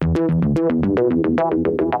Four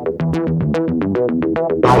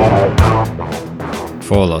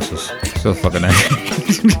losses. Still fucking out.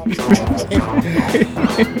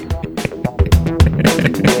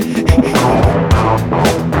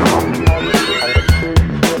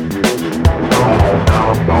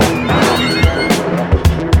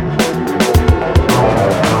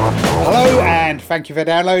 Hello and thank you for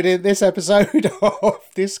downloading this episode of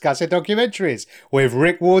Discussing Documentaries with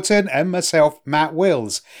Rick Wharton and myself, Matt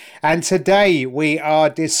Wills. And today we are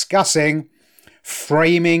discussing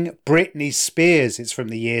Framing Britney Spears. It's from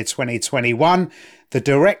the year 2021. The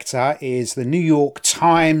director is the New York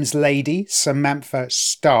Times lady, Samantha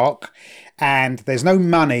Stark. And there's no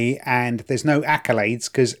money and there's no accolades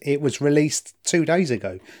because it was released 2 days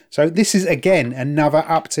ago. So this is, again, another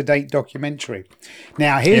up-to-date documentary.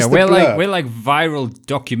 Now, here's the blurb. We're like viral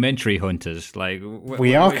documentary hunters. Like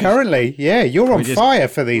we are currently. Yeah, you're on fire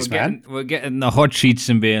for these, man. We're getting the hot sheets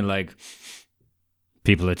and being like,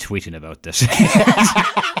 people are tweeting about this.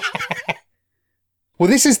 Well,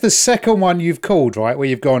 this is the second one you've called, right? Where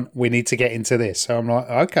you've gone, we need to get into this. So I'm like,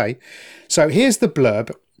 okay. So here's the blurb.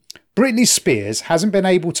 Britney Spears hasn't been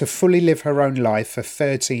able to fully live her own life for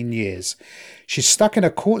 13 years. She's stuck in a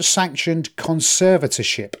court-sanctioned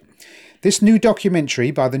conservatorship. This new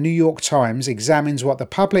documentary by the New York Times examines what the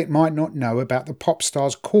public might not know about the pop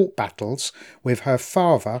star's court battles with her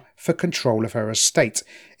father for control of her estate.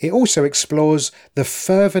 It also explores the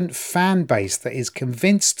fervent fan base that is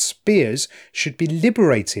convinced Spears should be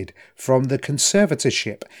liberated from the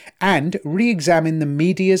conservatorship and re-examine the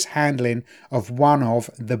media's handling of one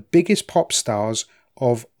of the biggest pop stars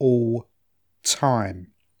of all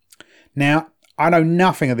time. Now, I know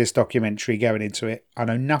nothing of this documentary going into it. I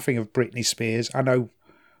know nothing of Britney Spears. I know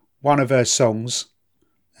one of her songs,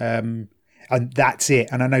 and that's it.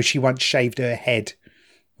 And I know she once shaved her head,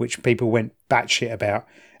 which people went batshit about.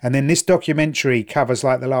 And then this documentary covers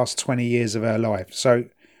like the last 20 years of her life. So,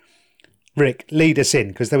 Rick, lead us in,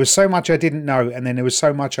 because there was so much I didn't know, and then there was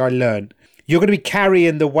so much I learned. You're going to be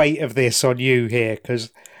carrying the weight of this on you here, because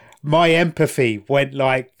my empathy went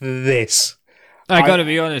like this. I gotta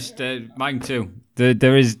be honest, mine too.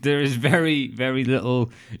 There is very, very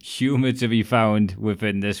little humour to be found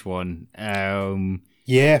within this one.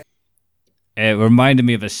 Yeah. It reminded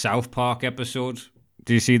me of a South Park episode.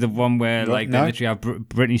 Do you see the one where No. they literally have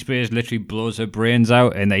Britney Spears literally blows her brains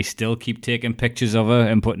out and they still keep taking pictures of her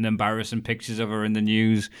and putting embarrassing pictures of her in the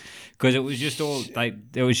news? Because it was just all like,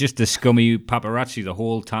 it was just the scummy paparazzi the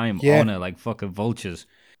whole time on her like fucking vultures.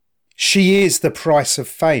 She is the price of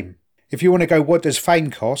fame. If you want to go, what does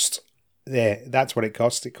fame cost? There, that's what it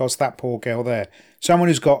costs. It costs that poor girl there. Someone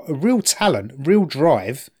who's got a real talent, real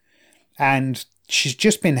drive, and she's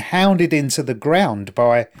just been hounded into the ground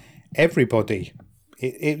by everybody.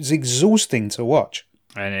 It was exhausting to watch.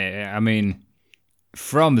 And I mean,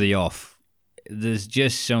 from the off, there's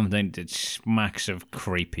just something that smacks of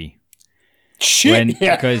creepy. Shit,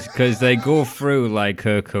 because they go through like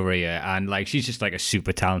her career and like she's just like a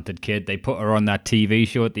super talented kid. They put her on that TV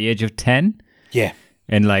show at the age of 10. Yeah.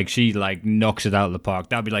 And like she like knocks it out of the park.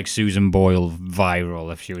 That'd be like Susan Boyle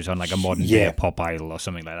viral if she was on like a modern day pop idol or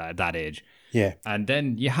something like that at that age. Yeah. And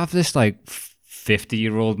then you have this like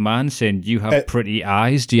 50-year-old man saying, you have pretty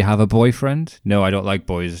eyes. Do you have a boyfriend? No, I don't like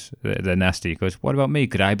boys. They're nasty. He goes, what about me?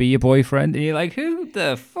 Could I be your boyfriend? And you're like, who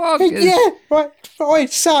the fuck is... Yeah, right,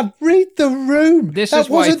 son, read the room. This that is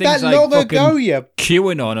why wasn't things that like long fucking ago, you...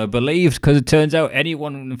 QAnon are believed, because it turns out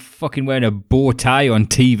anyone fucking wearing a bow tie on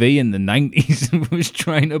TV in the 90s was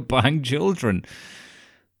trying to bang children.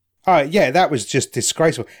 Oh, yeah, that was just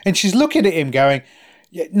disgraceful. And she's looking at him going,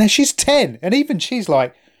 yeah, now she's 10, and even she's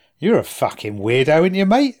like, you're a fucking weirdo, aren't you,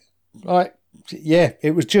 mate? Like, yeah,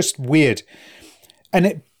 it was just weird. And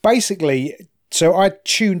it basically, so I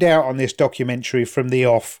tuned out on this documentary from the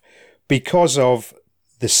off because of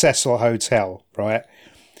the Cecil Hotel, right?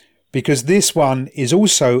 Because this one is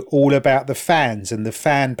also all about the fans and the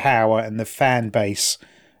fan power and the fan base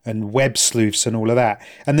and web sleuths and all of that.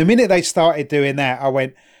 And the minute they started doing that, I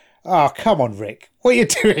went, oh, come on, Rick. What are you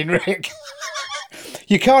doing, Rick?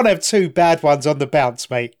 You can't have two bad ones on the bounce,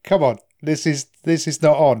 mate. Come on. This is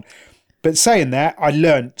not on. But saying that, I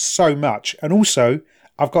learned so much. And also,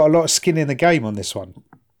 I've got a lot of skin in the game on this one.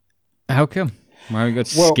 How come? Why have you got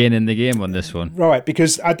skin in the game on this one? Right,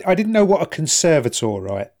 because I didn't know what a conservator,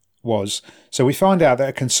 right, was. So we find out that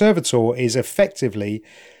a conservator is effectively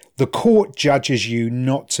the court judges you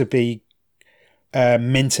not to be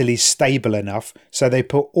mentally stable enough. So they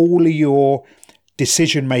put all of your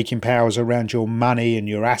decision-making powers around your money and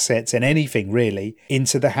your assets and anything really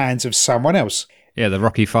into the hands of someone else. Yeah, the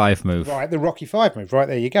Rocky Five move. Right, the Rocky Five move. Right,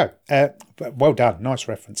 there you go. But well done. Nice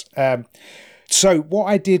reference. So what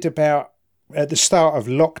I did about at the start of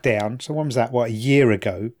lockdown, so when was that? What, a year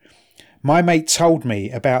ago? My mate told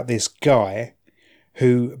me about this guy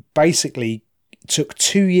who basically took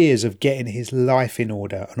 2 years of getting his life in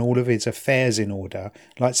order and all of his affairs in order,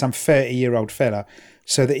 like some 30-year-old fella,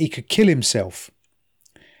 so that he could kill himself.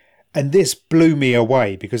 And this blew me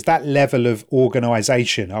away because that level of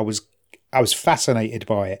organisation, I was fascinated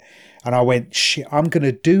by it. And I went, shit, I'm going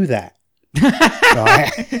to do that.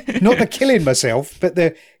 Right? Not the killing myself, but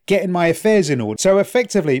the getting my affairs in order. So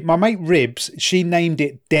effectively, my mate Ribs, she named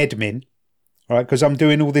it Deadmin, right? Because I'm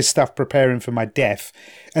doing all this stuff preparing for my death.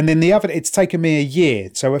 And then it's taken me a year.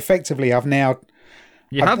 So effectively, I've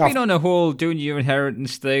been on a whole doing your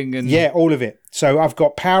inheritance thing. And yeah, all of it. So I've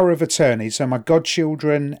got power of attorney. So my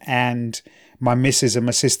godchildren and my missus and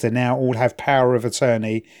my sister now all have power of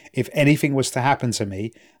attorney. If anything was to happen to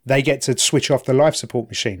me, they get to switch off the life support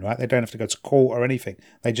machine, right? They don't have to go to court or anything.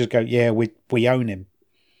 They just go, yeah, we own him.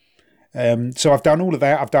 So I've done all of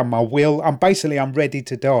that. I've done my will. I'm ready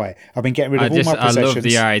to die. I've been getting rid of all my possessions. I love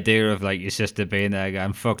the idea of like your sister being there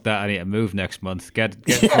going, fuck that, I need to move next month. Get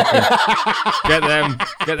them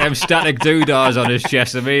static doodahs on his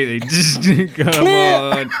chest immediately. Come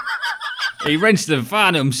on. He rents the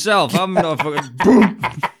van himself. I'm not fucking...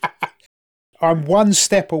 I'm one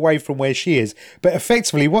step away from where she is. But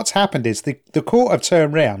effectively what's happened is the court have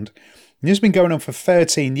turned round. And this has been going on for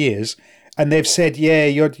 13 years. And they've said, yeah,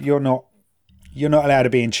 you're not allowed to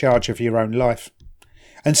be in charge of your own life.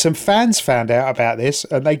 And some fans found out about this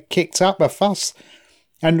and they kicked up a fuss.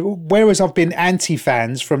 And whereas I've been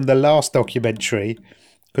anti-fans from the last documentary,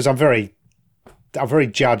 because I'm very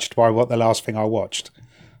judged by what the last thing I watched.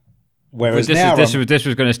 Whereas this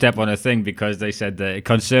was going to step on a thing because they said that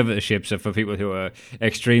conservatorships are for people who are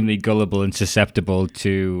extremely gullible and susceptible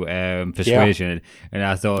to persuasion. Yeah. And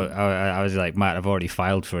I thought, I was like, Matt, I've already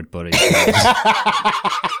filed for it, buddy.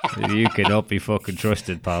 You cannot be fucking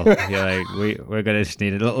trusted, pal. You're like, we're going to just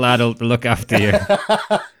need a little adult to look after you.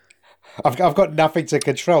 I've got nothing to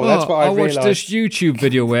control. That's what I realised. I watched this YouTube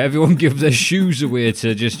video where everyone gives their shoes away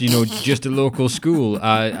to just a local school,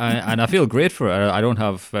 and I feel great for it. I don't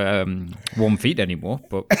have warm feet anymore,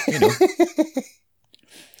 but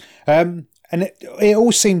and it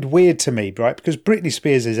all seemed weird to me, right? Because Britney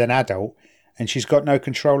Spears is an adult and she's got no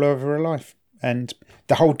control over her life, and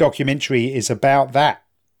the whole documentary is about that.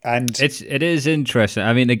 And it is interesting.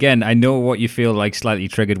 I mean, again, I know what you feel like slightly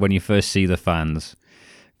triggered when you first see the fans.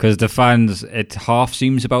 Because the fans, it half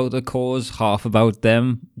seems about the cause, half about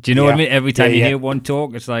them. Do you know what I mean? Every time you hear one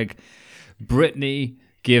talk, it's like, Britney,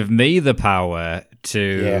 give me the power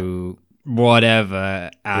to whatever.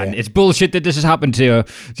 And it's bullshit that this has happened to her.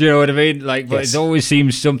 Do you know what I mean? Like, but it always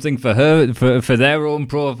seems something for her, for their own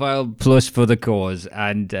profile, plus for the cause.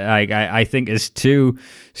 And I think it's too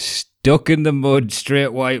stuck in the mud,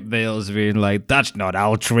 straight white males being like, that's not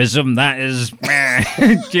altruism, that is... Do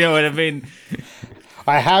you know what I mean?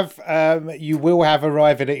 I have, you will have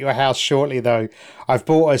arriving at your house shortly, though. I've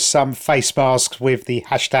bought us some face masks with the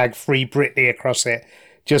hashtag Free Britney across it,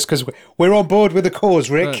 just because we're on board with the cause,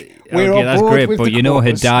 Rick. We're on that's board great, with but the you know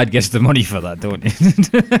cause. her dad gets the money for that, don't you?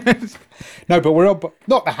 No, but we're on,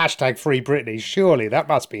 not the hashtag Free Britney, surely. That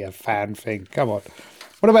must be a fan thing. Come on.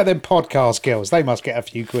 What about them podcast girls? They must get a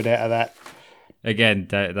few quid out of that. Again,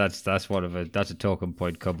 that's a talking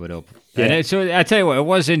point coming up. Yeah. And so I tell you what, it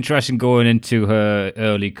was interesting going into her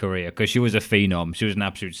early career because she was a phenom. She was an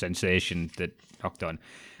absolute sensation that knocked on.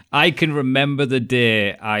 I can remember the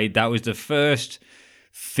day that was the first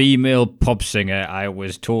female pop singer I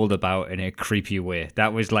was told about in a creepy way.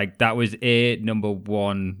 That was number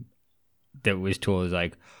one that was told.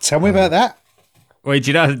 Like, tell me about that. Wait, do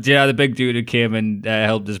you know the big dude who came and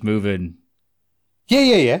helped us move in?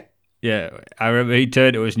 Yeah. Yeah, I remember he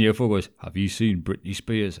turned to us and your phone goes, have you seen Britney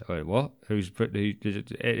Spears? I went, what? Who's Britney?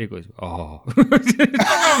 He goes, oh.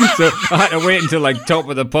 So I had to wait until like top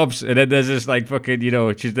of the pops, and then there's this like fucking,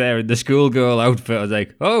 she's there in the schoolgirl outfit. I was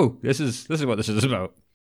like, oh, this is what this is about.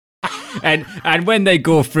 And when they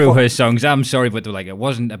go through her songs, I'm sorry, but they're like, it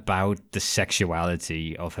wasn't about the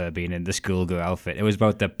sexuality of her being in the schoolgirl outfit. It was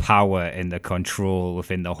about the power and the control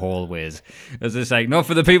within the hallways. It was just like, not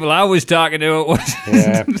for the people I was talking to. It was.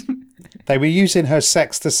 Yeah. They were using her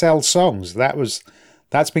sex to sell songs.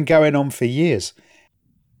 That's been going on for years.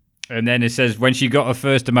 And then it says when she got her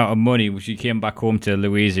first amount of money, she came back home to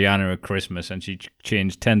Louisiana at Christmas and she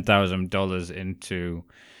changed $10,000 into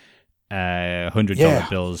 $100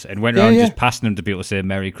 bills and went around just passing them to people to say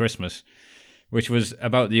Merry Christmas. which was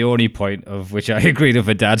about the only point of which I agreed with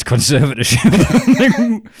her dad's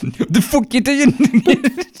conservatorship. What the fuck you doing?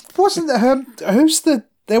 Wasn't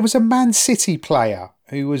there was a Man City player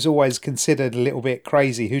who was always considered a little bit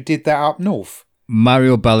crazy who did that up north?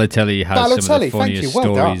 Mario Balotelli has some of the funniest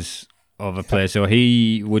well stories of a player. So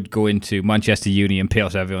he would go into Manchester Uni and pay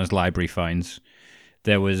off everyone's library fines.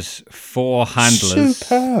 There was 4 handlers.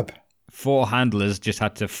 Superb. 4 handlers just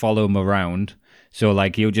had to follow him around. So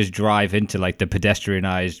like he'll just drive into like the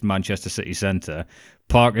pedestrianised Manchester city centre,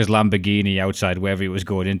 park his Lamborghini outside wherever he was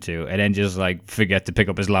going into, and then just like forget to pick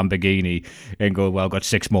up his Lamborghini and go, well, got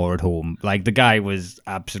 6 more at home. Like the guy was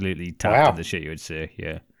absolutely tapped in the shit, you would say.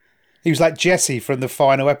 Yeah. He was like Jesse from the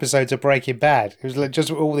final episodes of Breaking Bad. It was like just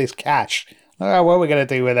all this cash. Oh, what are we going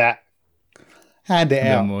to do with that? Hand it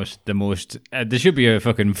out. There should be a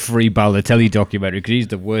fucking free Balotelli documentary because he's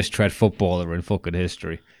the worst tread footballer in fucking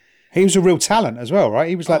history. He was a real talent as well, right?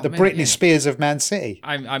 He was like Britney Spears of Man City.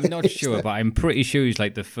 I'm not sure, but I'm pretty sure he's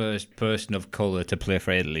like the first person of colour to play for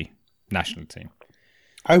Italy national team.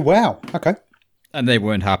 Oh, wow. Okay. And they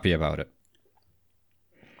weren't happy about it.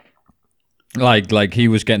 Like he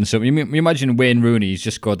was getting something. You imagine Wayne Rooney's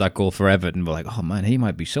just scored that goal for Everton. We're like, oh man, he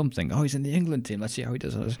might be something. Oh, he's in the England team. Let's see how he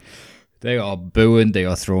does. They are booing. They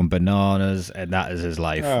are throwing bananas, and that is his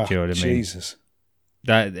life. Oh, do you know what I mean? Jesus.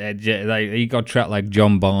 That he got trapped like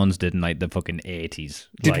John Barnes did in like the fucking 80s.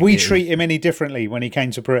 Did we treat him any differently when he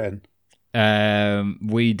came to Britain?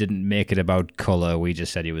 We didn't make it about colour. We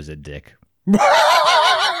just said he was a dick.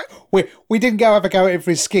 we didn't have a go at him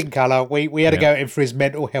for his skin colour. We had a go at him for his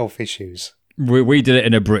mental health issues. We did it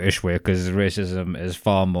in a British way because racism is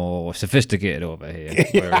far more sophisticated over here.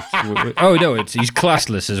 He's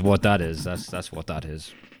classless is what that is. That's what that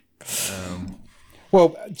is.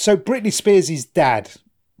 Well, so Britney Spears' dad,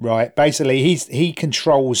 right? Basically, he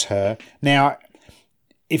controls her. Now,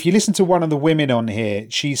 if you listen to one of the women on here,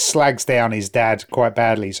 she slags down his dad quite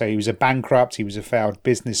badly. So he was a bankrupt. He was a failed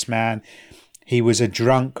businessman. He was a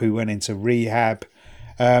drunk who went into rehab.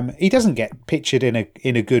 He doesn't get pictured in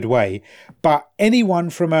a good way, but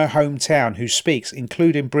anyone from her hometown who speaks,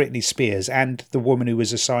 including Britney Spears and the woman who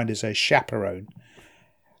was assigned as her chaperone,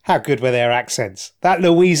 how good were their accents? That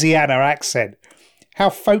Louisiana accent,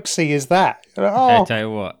 how folksy is that? I tell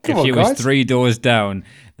you what, if she was 3 doors down,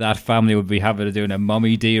 that family would be having to doing a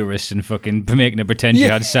mommy dearest and fucking making her pretend she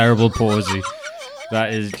had cerebral palsy.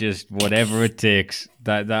 That is just whatever it takes.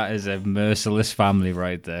 That is a merciless family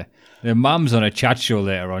right there. The mum's on a chat show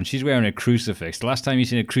later on. She's wearing a crucifix. The last time you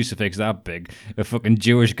seen a crucifix that big, a fucking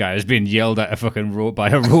Jewish guy has been yelled at by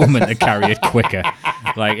a Roman to carry it quicker.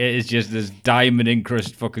 Like, it is just this diamond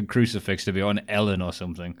encrusted fucking crucifix to be on Ellen or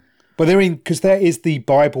something. But they're in, because there is the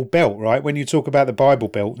Bible Belt, right? When you talk about the Bible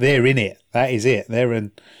Belt, they're in it. That is it. They're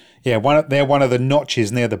in, they're one of the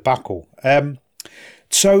notches near the buckle.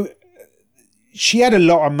 So she had a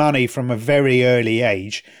lot of money from a very early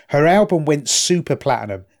age. Her album went super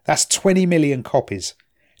platinum. That's 20 million copies.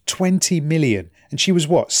 20 million. And she was,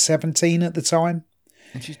 17 at the time?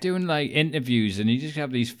 And she's doing, like, interviews, and you just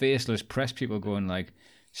have these faceless press people going, like,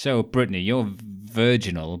 so, Britney, you're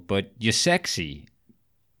virginal, but you're sexy.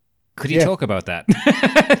 Could you talk about that?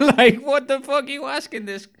 Like, what the fuck are you asking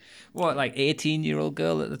this, 18-year-old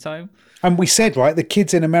girl at the time? And we said, right, the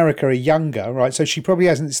kids in America are younger, right? So she probably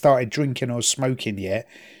hasn't started drinking or smoking yet.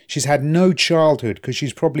 She's had no childhood because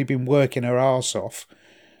she's probably been working her arse off.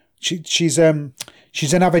 She's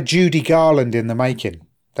another Judy Garland in the making.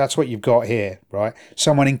 That's what you've got here, right?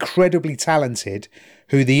 Someone incredibly talented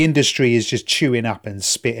who the industry is just chewing up and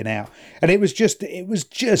spitting out. And it was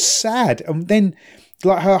just sad. And then,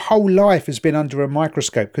 like, her whole life has been under a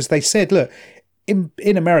microscope because they said, look, in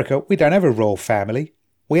America, we don't have a royal family.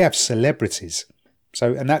 We have celebrities.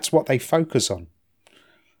 So, and that's what they focus on.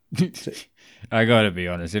 I gotta be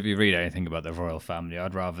honest, if you read anything about the royal family,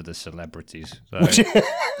 I'd rather the celebrities. So.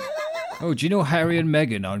 Oh, do you know Harry and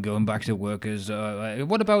Meghan aren't going back to work as...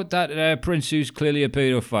 what about that prince who's clearly a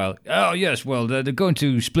paedophile? Oh, yes, well, they're going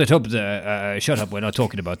to split up the... shut up, we're not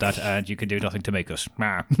talking about that, and you can do nothing to make us.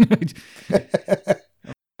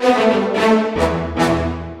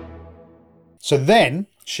 So then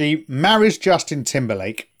she marries Justin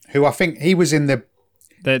Timberlake, who I think he was in the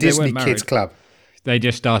Disney Kids Club. They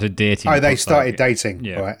just started dating. Oh, they started dating,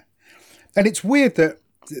 right? And it's weird that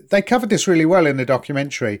they covered this really well in the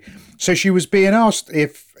documentary. So she was being asked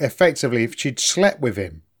if she'd slept with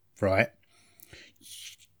him, right?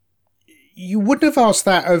 You wouldn't have asked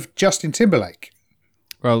that of Justin Timberlake.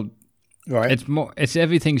 Well, right. It's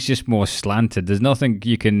everything's just more slanted. There's nothing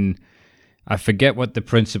you can... I forget what the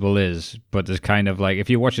principle is, but there's kind of like, if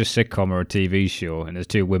you watch a sitcom or a TV show and there's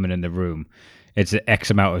 2 women in the room, it's X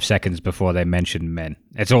amount of seconds before they mention men.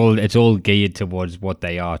 It's all geared towards what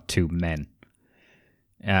they are to men.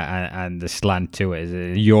 And the slant to it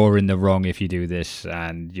is you're in the wrong if you do this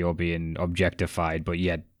and you're being objectified, but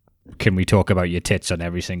yet can we talk about your tits on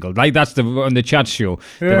every single, like that's on the chat show.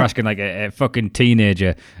 Yeah. They're asking like a fucking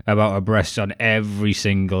teenager about her breasts on every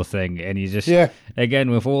single thing, and you just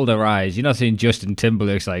again with all their eyes, you're not seeing Justin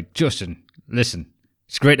Timberlake's like, Justin, listen,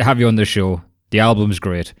 it's great to have you on the show. The album's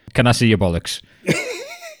great. Can I see your bollocks?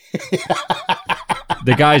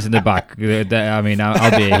 The guys in the back, I mean,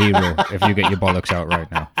 I'll be a hero if you get your bollocks out right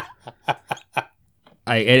now.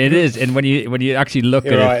 It is, and when you actually look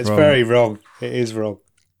at it, it's very wrong. It is wrong.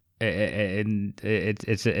 And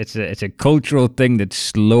it's a cultural thing that's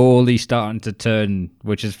slowly starting to turn,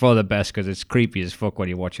 which is for the best because it's creepy as fuck when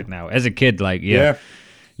you watch it now. As a kid, like you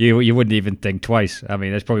wouldn't even think twice. I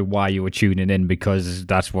mean, that's probably why you were tuning in, because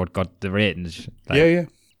that's what got the ratings. Like, yeah.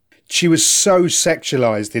 She was so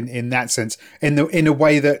sexualized in that sense, in a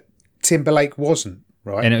way that Timberlake wasn't,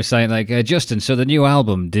 right? And it was saying like, Justin, so the new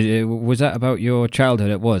album, was that about your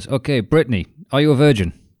childhood? It was. Okay, Britney, are you a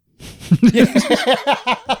virgin?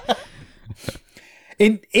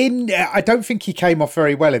 I don't think he came off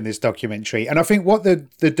very well in this documentary, and I think what the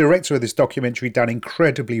director of this documentary done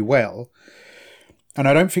incredibly well, and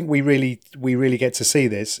I don't think we really get to see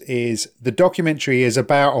this, is the documentary is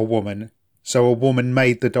about a woman. So a woman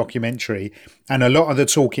made the documentary, and a lot of the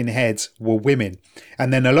talking heads were women.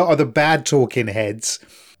 And then a lot of the bad talking heads,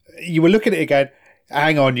 you were looking at it going,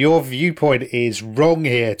 hang on, your viewpoint is wrong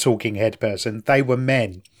here, talking head person. They were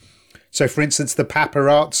men. So, for instance, the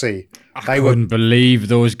paparazzi. I couldn't believe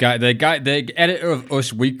those guys. The editor of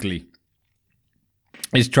Us Weekly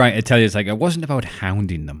is trying to tell you, it's like, it wasn't about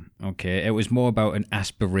hounding them, okay? It was more about an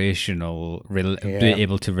aspirational, being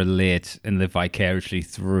able to relate and live vicariously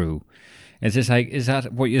through. It's just like, is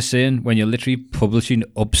that what you're saying when you're literally publishing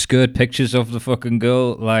upskirt pictures of the fucking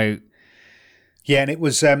girl? Like, yeah, and it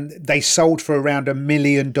was they sold for around $1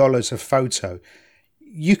 million a photo.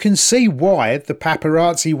 You can see why the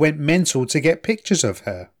paparazzi went mental to get pictures of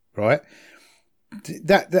her, right?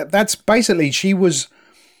 That's basically, she was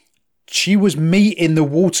meat in the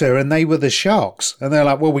water, and they were the sharks, and they're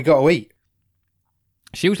like, well, we got to eat.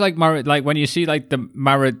 She was like when you see like the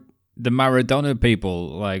Maradona people,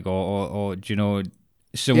 like, or you know,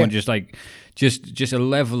 someone just like just a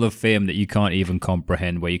level of fame that you can't even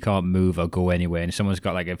comprehend, where you can't move or go anywhere, and someone's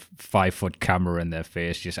got like a 5-foot camera in their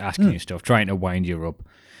face just asking you stuff, trying to wind you up,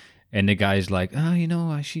 and the guy's like, oh, you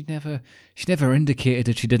know, she never indicated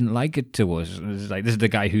that she didn't like it to us. And it's like, this is the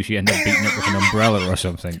guy who she ended up beating up with an umbrella or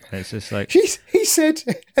something. And it's just like, he said,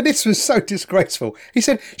 and this was so disgraceful, he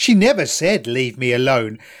said, she never said leave me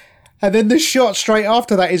alone. And then the shot straight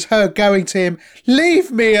after that is her going to him, leave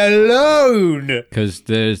me alone. Because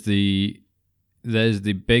there's the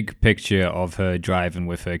big picture of her driving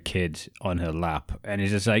with her kid on her lap, and it's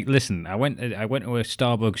just like, listen, I went to a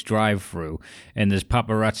Starbucks drive-through, and there's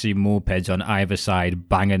paparazzi mopeds on either side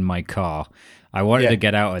banging my car. I wanted to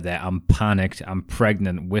get out of there. I'm panicked. I'm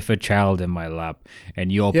pregnant with a child in my lap,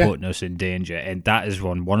 and you're putting us in danger. And that is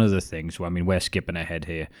one of the things. Well, I mean, we're skipping ahead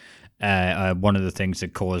here. One of the things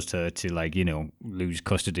that caused her to, like, you know, lose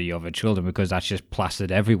custody of her children, because that's just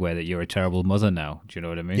plastered everywhere that you're a terrible mother now. Do you know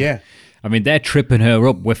what I mean? Yeah. I mean, they're tripping her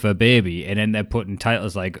up with her baby, and then they're putting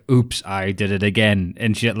titles like, oops, I did it again,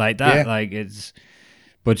 and shit like that. Yeah. Like, it's...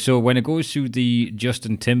 But so when it goes to the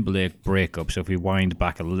Justin Timberlake breakup, so if we wind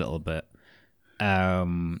back a little bit,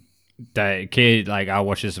 the kid, like, I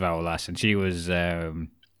watched this with our lass, and she was...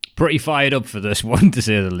 pretty fired up for this one, to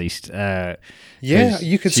say the least.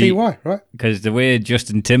 You could see why, right? Because the way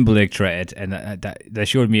Justin Timberlake treated, and they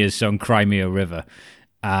showed me his song Cry Me a River,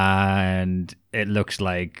 and it looks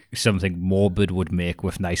like something Morbid would make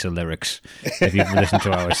with nicer lyrics, if you've listened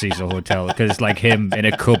to our Cecil Hotel, because it's like him in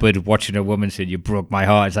a cupboard watching a woman say, you broke my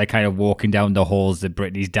heart. It's like kind of walking down the halls that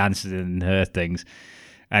Britney's dancing in her things.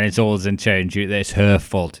 And it's all in turn, it's her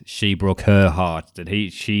fault. She broke her heart, that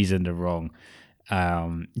she's in the wrong.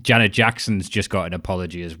 Janet Jackson's just got an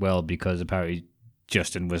apology as well, because apparently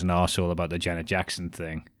Justin was an arsehole about the Janet Jackson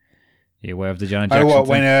thing. You aware of the Janet Jackson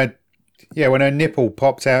thing? When her nipple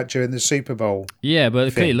popped out during the Super Bowl. Yeah, but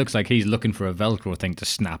it clearly looks like he's looking for a Velcro thing to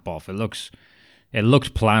snap off. It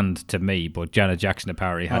looked planned to me, but Janet Jackson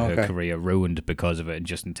apparently had her career ruined because of it, and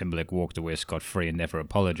Justin Timberlake walked away scot-free and never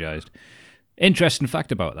apologized. Interesting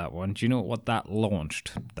fact about that one. Do you know what that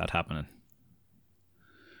launched, that happening?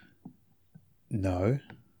 No.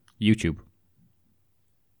 YouTube.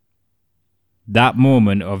 That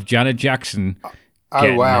moment of Janet Jackson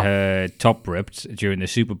getting her top ripped during the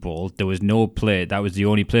Super Bowl, there was no play. That was the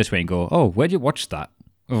only place where you can go, oh, where'd you watch that?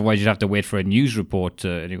 Otherwise, you'd have to wait for a news report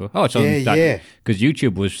and you go, oh, it's on Yeah, that. yeah. Because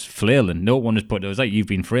YouTube was flailing. No one was put. It was like You've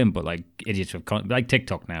Been Framed, but like idiots of like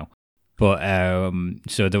TikTok now. But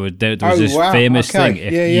so there was this famous thing.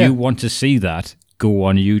 If you want to see that, go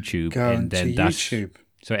on YouTube. Go and then to YouTube.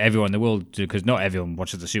 So everyone in the world, because not everyone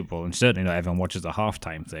watches the Super Bowl, and certainly not everyone watches the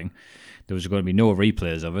halftime thing. There was going to be no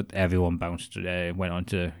replays of it. Everyone went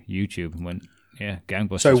onto YouTube and went, yeah,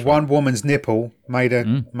 gangbusters. So one woman's nipple made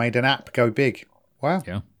an app go big. Wow.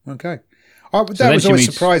 Yeah. Okay. That was always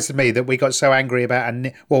surprised to me that we got so angry about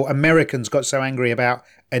Americans got so angry about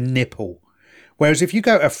a nipple. Whereas if you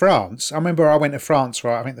go to France, I remember I went to France,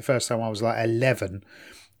 right? I think the first time I was like 11,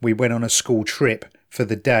 we went on a school trip for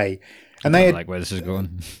the day. And they had, like where this is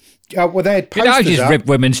going. Well, they had posters I just rip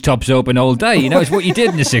women's tops open all day. You know, it's what you did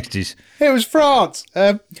in the 60s. It was France.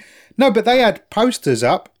 No, but they had posters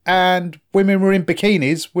up and women were in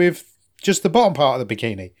bikinis with just the bottom part of the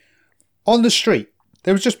bikini on the street.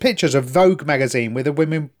 There was just pictures of Vogue magazine with a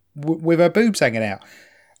woman with her boobs hanging out.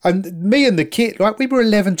 And me and the kid, like, we were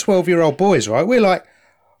 11, 12-year-old boys, right? We're like,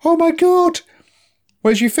 oh my God.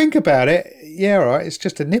 Whereas you think about it, yeah, right, it's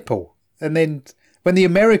just a nipple. And then when the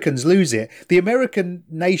Americans lose it, the American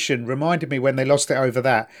nation reminded me when they lost it over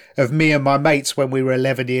that of me and my mates when we were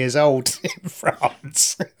 11 years old in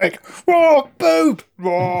France. Like, whoa, boob!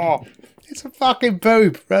 Whoa! It's a fucking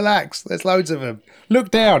boob. Relax. There's loads of them. Look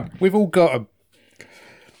down. We've all got them.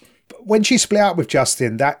 When she split up with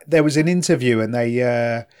Justin, there was an interview and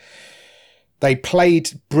they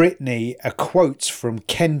played Britney a quote from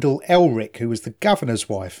Kendall Elric, who was the governor's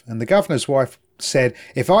wife. And the governor's wife said,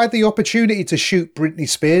 if I had the opportunity to shoot Britney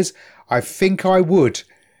Spears, I think I would.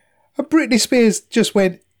 And Britney Spears just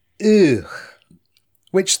went, ugh.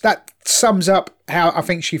 Which that sums up how I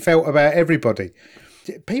think she felt about everybody.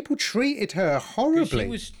 People treated her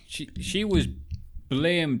horribly. She was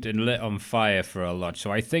blamed and lit on fire for a lot.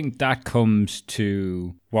 So I think that comes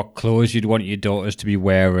to what clothes you'd want your daughters to be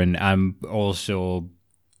wearing and also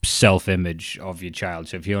self-image of your child.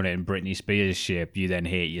 So if you're in Britney Spears shape, you then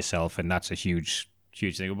hate yourself, and that's a huge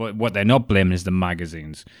thing. But what they're not blaming is the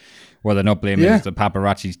magazines. What they're not blaming is the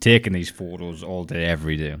paparazzi's taking these photos all day,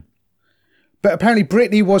 every day. But apparently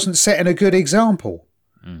Britney wasn't setting a good example.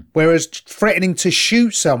 Whereas threatening to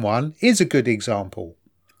shoot someone is a good example.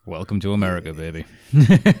 Welcome to America, baby.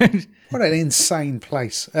 What an insane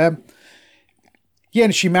place. Yeah,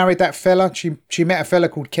 and she married that fella. She met a fella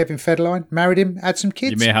called Kevin Federline, married him, had some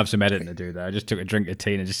kids. You may have some editing to do there. I just took a drink of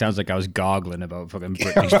tea and it just sounds like I was gargling about fucking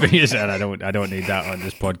Britney Spears, and I don't need that on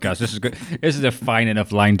this podcast. This is good. This is a fine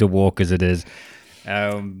enough line to walk as it is.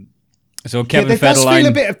 So Kevin Federline, there does feel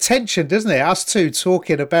a bit of tension, doesn't it? Us two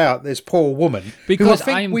talking about this poor woman, because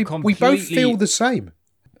I think we both feel the same.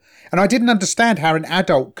 And I didn't understand how an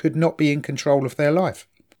adult could not be in control of their life.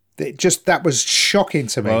 That was shocking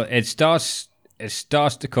to me. Well, it starts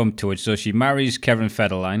to come to it. So she marries Kevin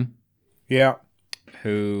Federline. Yeah.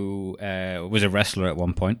 Who was a wrestler at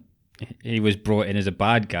one point. He was brought in as a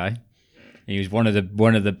bad guy. He was one of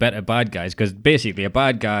the better bad guys, because basically a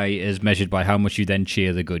bad guy is measured by how much you then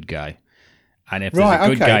cheer the good guy. And if there's a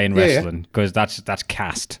good guy in wrestling, because that's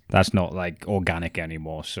cast, that's not like organic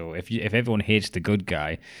anymore. So if everyone hates the good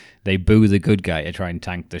guy, they boo the good guy to try and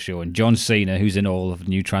tank the show. And John Cena, who's in all of the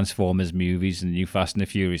new Transformers movies and the new Fast and the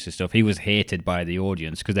Furious and stuff, he was hated by the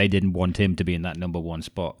audience because they didn't want him to be in that number one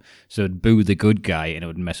spot. So it'd boo the good guy and it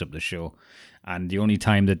would mess up the show. And the only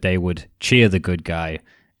time that they would cheer the good guy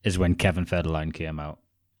is when Kevin Federline came out.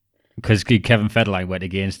 Because Kevin Federline went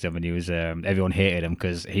against him, and he was everyone hated him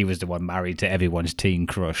because he was the one married to everyone's teen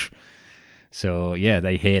crush. So yeah,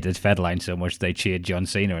 they hated Federline so much they cheered John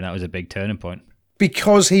Cena, and that was a big turning point.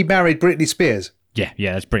 Because he married Britney Spears. Yeah,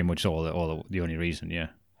 that's pretty much all the only reason. Yeah,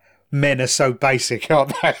 men are so basic,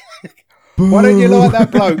 aren't they? Why don't you like that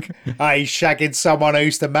bloke? He's shagging someone who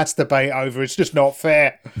used to masturbate over. It's just not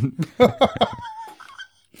fair.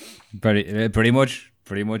 Pretty much.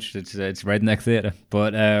 It's redneck theatre.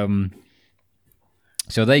 But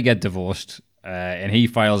so they get divorced, and he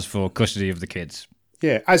files for custody of the kids.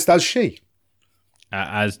 Yeah, as does she.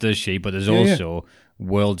 As does she, but there's also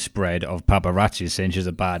world spread of paparazzi saying she's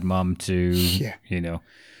a bad mum to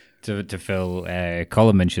fill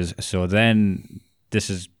column inches. So then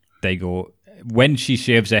they go, when she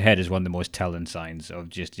shaves her head is one of the most telling signs of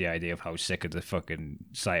just the idea of how sick of the fucking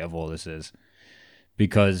sight of all this is.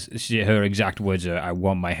 Because her exact words are, I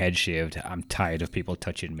want my head shaved. I'm tired of people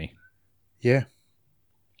touching me. Yeah.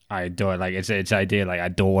 I don't it's idea like I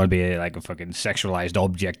don't want to be like a fucking sexualized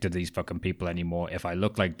object to these fucking people anymore. If I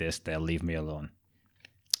look like this, they'll leave me alone.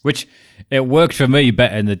 Which it worked for me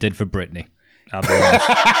better than it did for Britney. I'll be honest.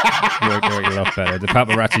 Worked a lot better. The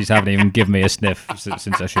paparazzis haven't even given me a sniff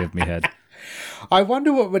since I shaved my head. I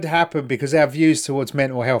wonder what would happen because our views towards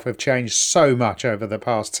mental health have changed so much over the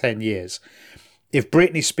past 10 years. If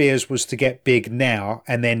Britney Spears was to get big now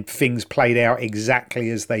and then things played out exactly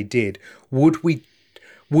as they did, would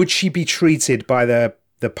she be treated by the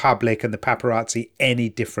public and the paparazzi any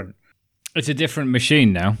different? It's a different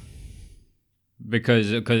machine now.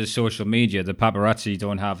 Because of social media, the paparazzi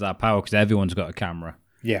don't have that power because everyone's got a camera.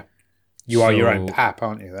 Yeah. You are your own pap,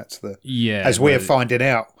 aren't you? That's the... Yeah. As we're finding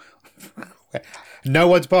out. No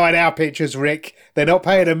one's buying our pictures, Rick. They're not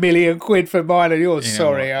paying £1 million for mine and yours.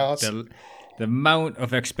 Sorry, ass. The amount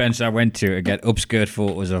of expense I went to get upskirt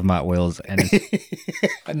photos of Matt Wills, and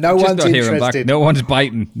no one's interested. No one's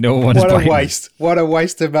biting. No one's biting. What a waste! What a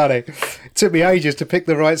waste of money. It took me ages to pick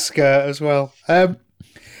the right skirt as well.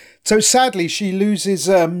 So sadly, she loses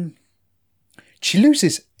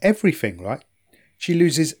everything. Right? She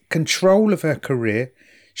loses control of her career.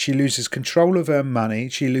 She loses control of her money.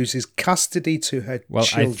 She loses custody to her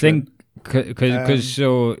children. I think. Because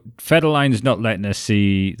so Federline's not letting her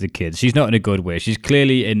see the kids. She's not in a good way. She's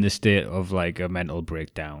clearly in the state of like a mental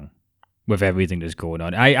breakdown with everything that's going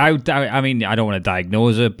on. I mean, I don't want to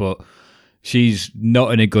diagnose her, but she's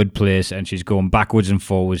not in a good place, and she's going backwards and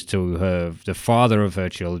forwards to the father of her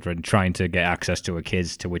children, trying to get access to her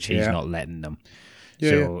kids, to which he's not letting them.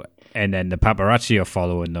 And then the paparazzi are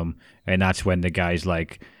following them, and that's when the guy's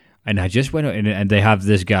like. And I just went in, and they have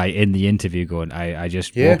this guy in the interview going, I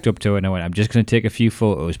just walked up to her and I went, I'm just going to take a few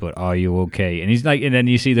photos, but are you okay? And he's like, and then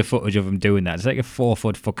you see the footage of him doing that. It's like a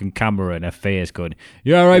 4-foot fucking camera in her face going,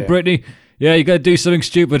 you all right, Brittany? Yeah, you got to do something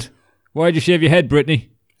stupid. Why'd you shave your head,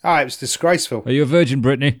 Brittany? Oh, it was disgraceful. Are you a virgin,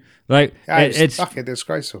 Brittany? Like, it's fucking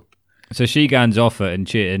disgraceful. So she guns off her and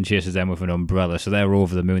chases them with an umbrella. So they're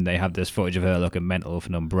over the moon. They have this footage of her looking mental with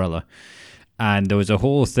an umbrella. And there was a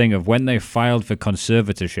whole thing of when they filed for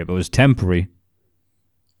conservatorship, it was temporary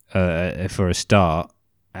for a start.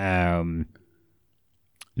 They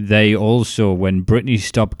also, when Britney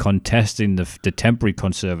stopped contesting the temporary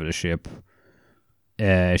conservatorship,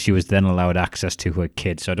 she was then allowed access to her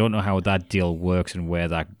kids. So I don't know how that deal works and where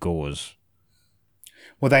that goes.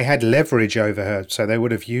 Well, they had leverage over her, so they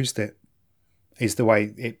would have used it, is the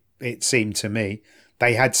way it seemed to me.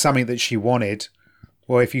 They had something that she wanted.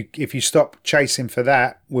 Well, if you stop chasing for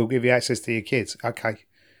that, we'll give you access to your kids. Okay.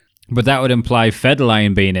 But that would imply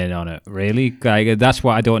Federline being in on it, really? Like, that's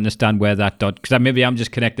what I don't understand where that dot... Because maybe I'm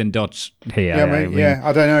just connecting dots here. Yeah,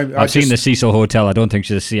 I don't know. I've seen the Cecil Hotel. I don't think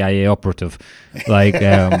she's a CIA operative. Like,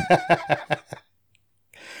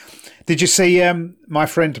 Did you see my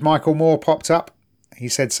friend Michael Moore popped up? He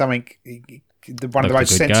said something, one of the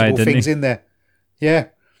most sensible things in there. Yeah.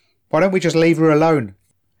 Why don't we just leave her alone?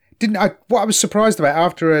 What I was surprised about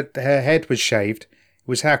after her head was shaved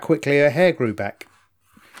was how quickly her hair grew back.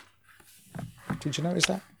 Did you notice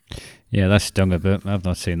that? Yeah, that stung a bit. I've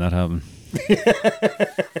not seen that happen.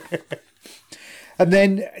 And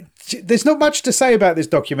then there's not much to say about this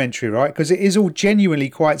documentary, right? Because it is all genuinely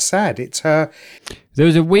quite sad. It's her... There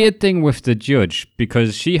was a weird thing with the judge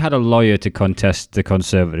because she had a lawyer to contest the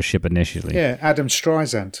conservatorship initially. Yeah, Adam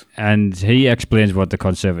Streisand. And he explains what the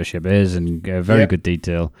conservatorship is in very good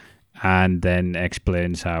detail, and then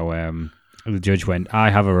explains how the judge went,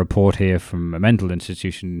 I have a report here from a mental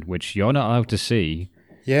institution which you're not allowed to see.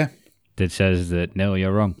 Yeah. That says that, no,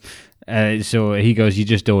 you're wrong. So he goes, you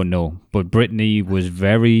just don't know. But Britney was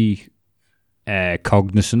very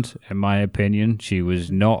cognizant, in my opinion. She was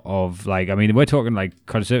not of, like, I mean, we're talking like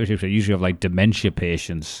conservatives are usually of like dementia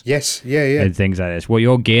patients. Yes, yeah. And things like this. What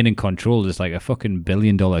you're gaining control is like a fucking $1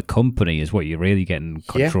 billion company is what you're really getting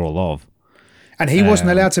control of. And he wasn't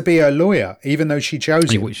allowed to be her lawyer, even though she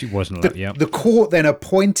chose him. She wasn't allowed, The court then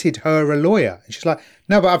appointed her a lawyer. And she's like,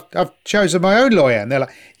 no, but I've chosen my own lawyer. And they're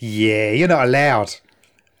like, yeah, you're not allowed.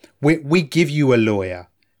 We give you a lawyer.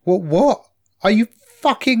 Well, what? Are you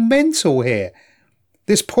fucking mental here?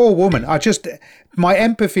 This poor woman, my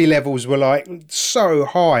empathy levels were like so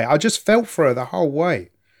high. I just felt for her the whole way.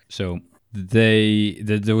 So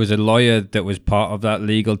there was a lawyer that was part of that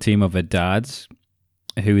legal team of her dad's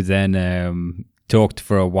who then talked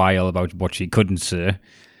for a while about what she couldn't say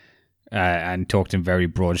and talked in very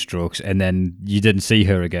broad strokes. And then you didn't see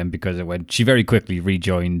her again because she very quickly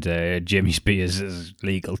rejoined Jamie Spears'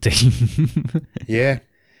 legal team. Yeah.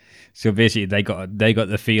 So basically, they got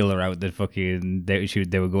the feeler out that fucking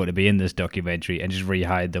they were going to be in this documentary and just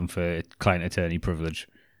rehired them for client attorney privilege.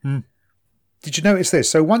 Did you notice this?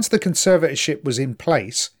 So once the conservatorship was in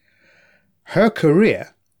place, her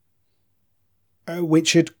career,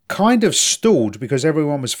 which had kind of stalled because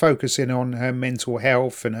everyone was focusing on her mental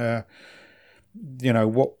health and her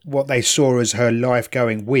what they saw as her life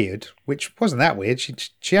going weird, which wasn't that weird.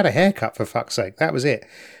 She had a haircut, for fuck's sake. That was it.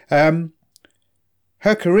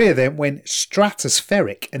 Her career then went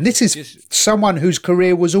stratospheric, and this is someone whose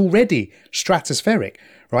career was already stratospheric,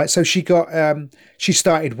 right? So she she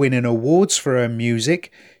started winning awards for her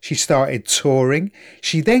music. She started touring.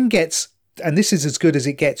 She then gets, and this is as good as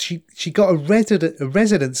it gets, she got a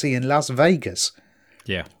residency in Las Vegas.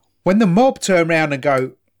 Yeah. When the mob turn around and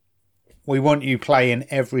go, we want you playing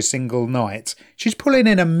every single night, she's pulling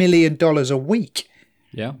in $1 million a week.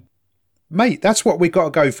 Yeah. Mate, that's what we got to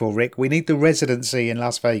go for, Rick. We need the residency in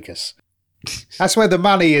Las Vegas. That's where the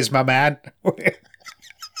money is, my man.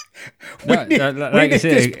 Like I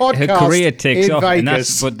say, her career takes off, and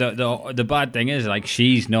but the bad thing is, like,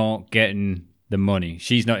 she's not getting the money.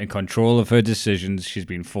 She's not in control of her decisions. She's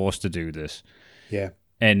been forced to do this. Yeah.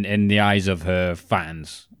 And in the eyes of her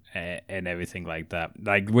fans and everything like that.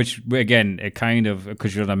 Like, which, again, it kind of,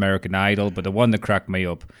 because you're an American Idol, but the one that cracked me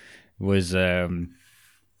up was...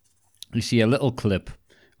 you see a little clip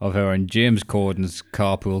of her on James Corden's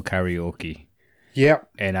Carpool Karaoke. Yeah.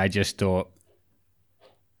 And I just thought,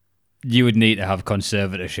 you would need to have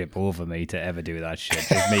conservatorship over me to ever do that shit.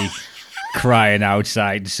 Just me crying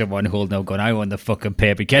outside, someone holding up going, I want the fucking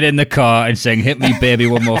paper. Get in the car and sing Hit Me Baby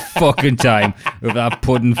one more fucking time with that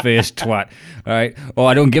pudding-faced twat. All right? Oh,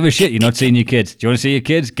 I don't give a shit. You're not seeing your kids. Do you want to see your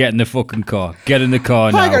kids? Get in the fucking car. Get in the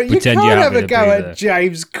car now. Pretend you're happy to be there. You can't have a go at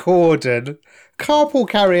James Corden. Carpool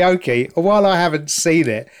Karaoke, while I haven't seen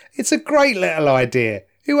it, it's a great little idea.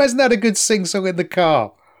 Who hasn't had a good sing-song in the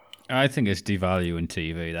car? I think it's devaluing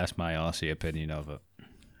TV. That's my RC opinion of it.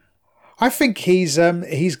 I think he's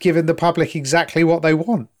given the public exactly what they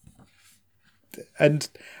want. And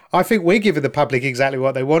I think we're giving the public exactly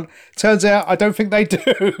what they want. Turns out I don't think they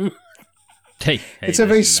do. It's a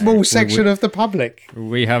very small section of the public.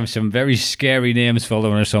 We have some very scary names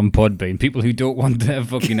following us on Podbean. People who don't want their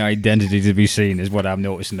fucking identity to be seen is what I'm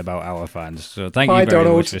noticing about our fans. So thank you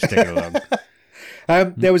very much for sticking along.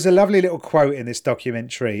 There was a lovely little quote in this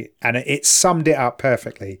documentary, and it summed it up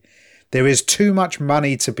perfectly. There is too much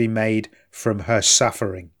money to be made from her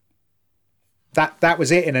suffering. That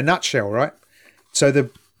was it in a nutshell, right? So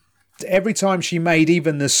every time she made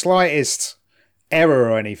even the slightest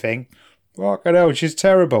error or anything, fucking hell, she's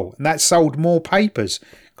terrible. And that sold more papers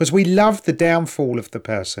because we love the downfall of the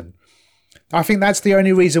person. I think that's the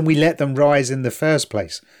only reason we let them rise in the first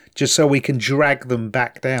place, just so we can drag them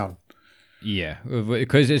back down. Yeah,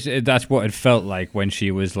 because that's what it felt like when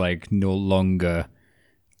she was like no longer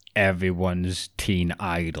everyone's teen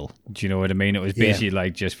idol. Do you know what I mean? It was basically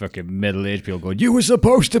like just fucking middle-aged people going, you were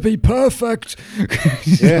supposed to be perfect.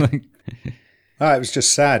 Yeah. It was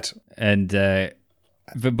just sad. And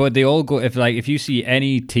but they all go, if you see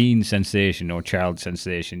any teen sensation or child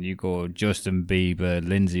sensation, you go Justin Bieber,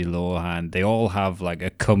 Lindsay Lohan, they all have like a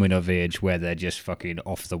coming of age where they're just fucking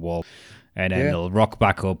off the wall. And then they'll rock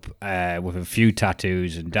back up with a few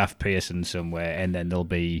tattoos and daft piercing somewhere, and then they'll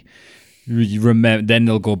be then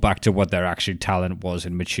they'll go back to what their actual talent was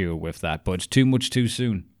and mature with that. But it's too much too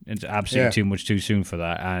soon. It's absolutely too much too soon for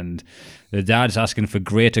that. And the dad's asking for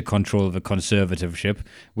greater control of the conservatorship,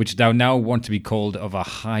 which they now want to be called of a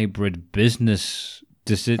hybrid business,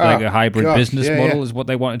 like a hybrid business model is what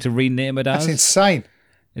they wanted to rename it as. That's insane.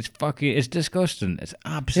 It's disgusting. It's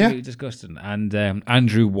absolutely disgusting. And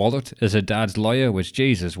Andrew Wallet is a dad's lawyer, which,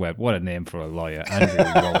 Jesus, Webb, what a name for a lawyer,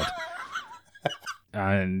 Andrew Wallet.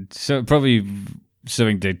 And so probably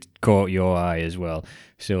something to caught your eye as well.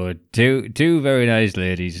 So two very nice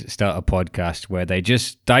ladies start a podcast where they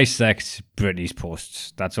just dissect Britney's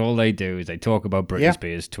posts. That's all they do is they talk about Britney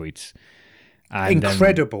Spears' tweets. And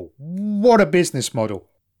incredible. What a business model.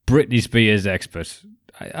 Britney Spears expert.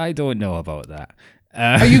 I don't know about that.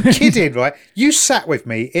 Are you kidding, right? You sat with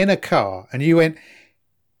me in a car and you went,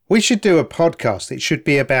 we should do a podcast. It should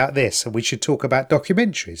be about this and we should talk about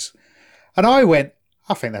documentaries. And I went,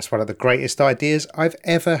 I think that's one of the greatest ideas I've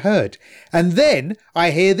ever heard. And then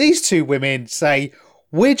I hear these two women say,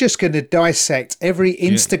 we're just going to dissect every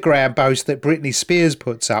Instagram post that Britney Spears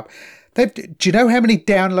puts up. Do you know how many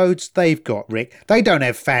downloads they've got, Rick? They don't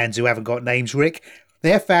have fans who haven't got names, Rick.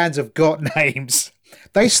 Their fans have got names.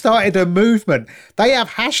 They started a movement. They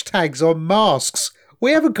have hashtags on masks.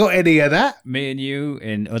 We haven't got any of that. Me and you,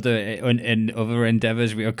 in other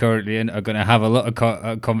endeavours we are currently in, are going to have a lot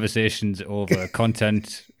of conversations over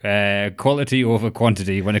content, quality over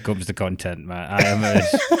quantity when it comes to content, man. I am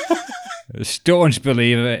a staunch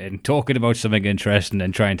believer in talking about something interesting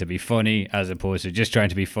and trying to be funny as opposed to just trying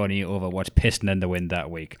to be funny over what's pissing in the wind that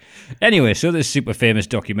week. Anyway, so this super famous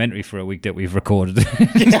documentary for a week that we've recorded.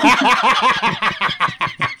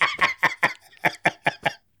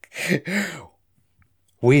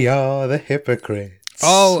 We are the hypocrites.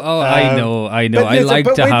 I know. I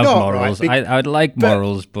like to have morals. Right? I'd like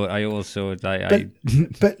morals, but I also but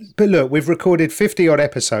look, we've recorded 50 odd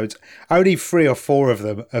episodes. Only 3 or 4 of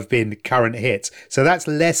them have been current hits, so that's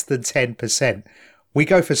less than 10%. We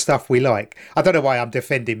go for stuff we like. I don't know why I'm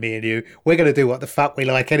defending me and you. We're going to do what the fuck we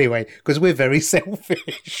like anyway, because we're very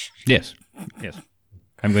selfish. Yes.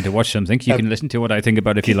 I'm going to watch something. You can listen to what I think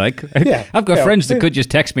about if you like. Yeah, I've got friends that could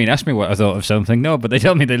just text me and ask me what I thought of something. No, but they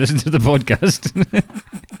tell me they listen to the podcast.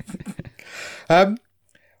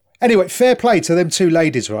 Anyway, fair play to them 2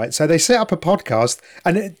 ladies, right? So they set up a podcast,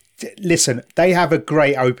 and listen, they have a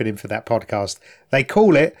great opening for that podcast. They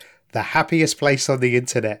call it The Happiest Place on the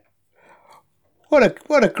Internet. What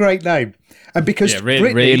a great name. And because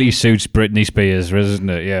really suits Britney Spears, isn't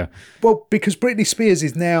it? Yeah. Well, because Britney Spears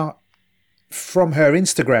is now, from her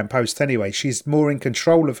Instagram post anyway, she's more in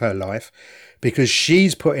control of her life because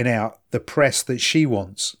she's putting out the press that she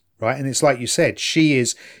wants, right? And it's like you said,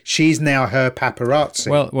 she's now her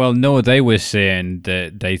paparazzi. Well, no, they were saying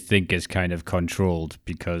that they think it's kind of controlled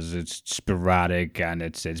because it's sporadic and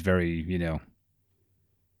it's very,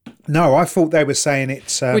 No, I thought they were saying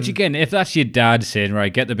it's... Which again, if that's your dad saying,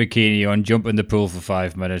 right, get the bikini on, jump in the pool for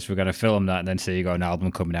 5 minutes, we're going to film that and then say you got an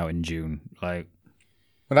album coming out in June, like...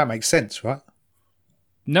 Well, that makes sense, right?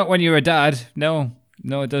 Not when you're a dad. No,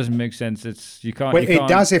 it doesn't make sense. You can't. It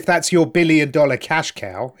does if that's your $1 billion cash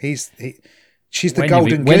cow. She's the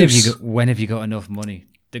golden goose. When have you got enough money?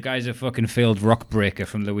 The guy's a fucking failed rock breaker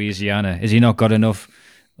from Louisiana. Has he not got enough?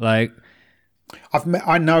 Like,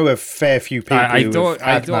 I know a fair few people I who thought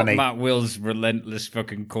have had money. Matt Will's relentless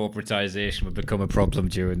fucking corporatization would become a problem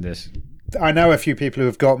during this. I know a few people who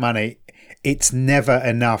have got money. It's never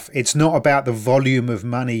enough. It's not about the volume of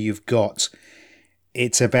money you've got.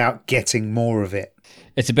 It's about getting more of it.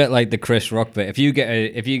 It's a bit like the Chris Rock bit. If you get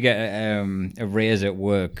a raise at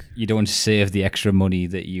work, you don't save the extra money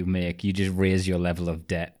that you make. You just raise your level of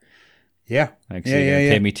debt. Yeah. Like, so you're gonna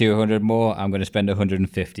pay me 200 more. I'm going to spend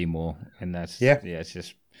 150 more, and that's it's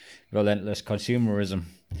just relentless consumerism.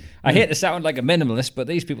 I hate to sound like a minimalist, but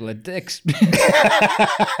these people are dicks.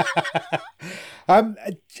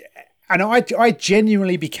 And I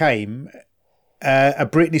genuinely became a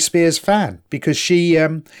Britney Spears fan because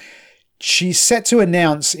she's set to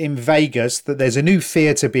announce in Vegas that there's a new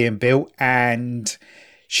theatre being built and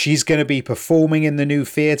she's going to be performing in the new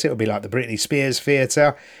theatre. It'll be like the Britney Spears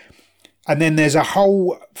Theatre. And then there's a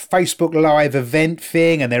whole Facebook Live event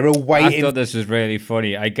thing and they're all waiting. I thought this was really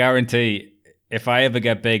funny. I guarantee if I ever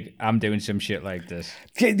get big, I'm doing some shit like this.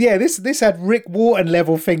 Yeah, this had Rick Wharton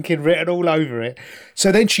level thinking written all over it.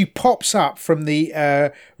 So then she pops up from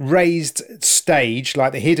the raised stage,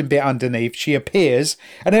 like the hidden bit underneath. She appears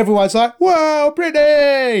and everyone's like, "Whoa,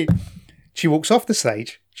 Britney!" She walks off the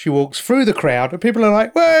stage. She walks through the crowd and people are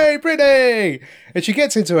like, "Hey, Britney!" And she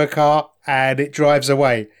gets into her car and it drives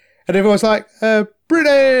away. And everyone's like,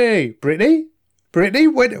 "Britney!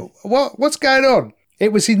 What's going on?"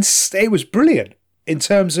 It was brilliant in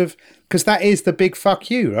terms of, because that is the big fuck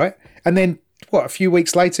you, right? And then, a few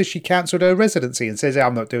weeks later, she cancelled her residency and says,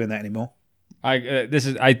 "I'm not doing that anymore."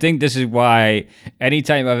 I think this is why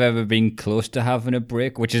anytime I've ever been close to having a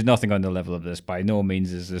break, which is nothing on the level of this, by no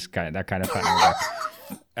means is this that kind of pattern.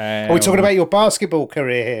 Are we talking about your basketball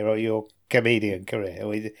career here or your comedian career?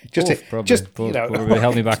 Probably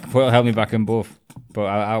help me back in both. But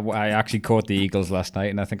I actually caught the Eagles last night,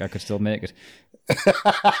 and I think I could still make it.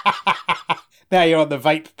 Now you're on the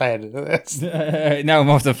vape pen. Now I'm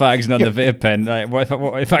off the fags and on the vape pen. Like,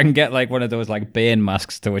 if I can get like one of those like Bane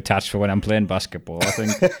masks to attach for when I'm playing basketball, I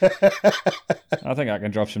think I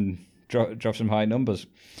can drop some high numbers.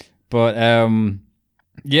 But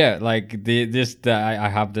yeah, like I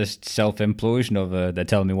have this self implosion of they're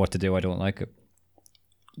telling me what to do. I don't like it.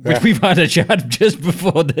 Which we've had a chat just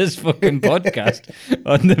before this fucking podcast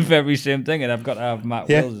on the very same thing, and I've got to have Matt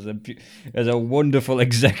Wills as a wonderful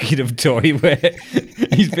executive toy where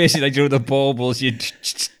he's basically like, the baubles. You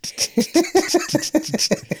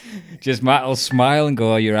just Matt will smile and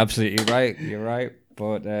go, "Oh, you're absolutely right. You're right,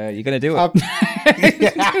 but you're gonna do it."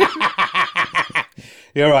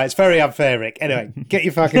 You're right. It's very unfair, Rick. Anyway, get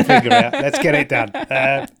your fucking finger out. Let's get it done.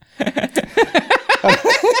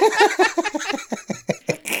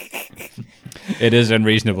 It is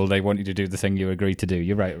unreasonable. They want you to do the thing you agreed to do.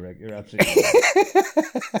 You're right, Rick. You're absolutely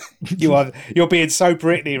right. You're being so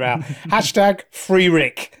Britney now. #free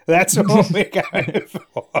Rick. That's what we're going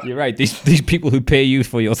for. You're right. These people who pay you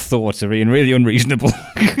for your thoughts are being really unreasonable.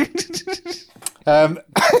 And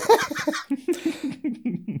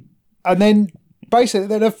then basically,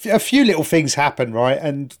 then a few little things happen, right?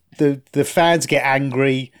 And the fans get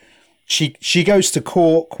angry. she goes to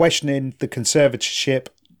court questioning the conservatorship,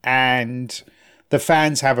 and the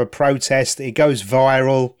fans have a protest. It goes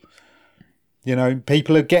viral. You know,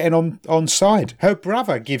 people are getting on side. Her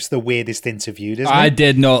brother gives the weirdest interview, doesn't he? I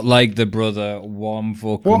did not like the brother one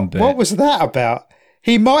fucking bit. What was that about?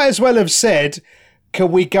 He might as well have said,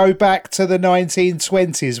 "Can we go back to the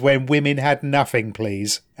 1920s when women had nothing,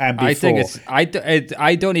 please?" And before. I think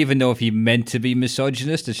I don't even know if he meant to be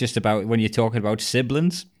misogynist. It's just about when you're talking about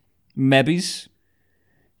siblings, maybes.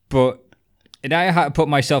 But and I had to put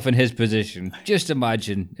myself in his position. Just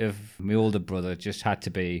imagine if my older brother just had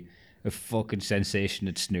to be a fucking sensation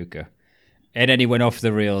at snooker. And then he went off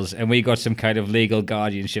the rails, and we got some kind of legal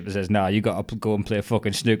guardianship that says, "Nah, you got to go and play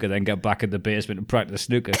fucking snooker, then get back in the basement and practice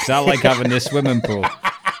snooker." Because I like having this swimming pool.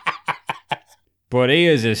 But he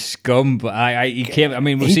is a scum. But he came. I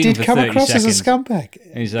mean, we've seen him for 30 seconds. He did come across as a scumbag.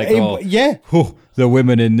 And he's like, the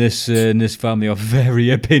women in this family are very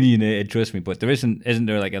opinionated. Trust me. But there isn't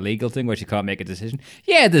there like a legal thing where she can't make a decision?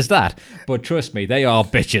 Yeah, there's that. But trust me, they are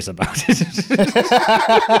bitches about it.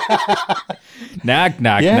 Nag.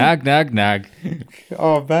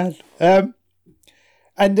 Oh man.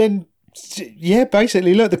 And then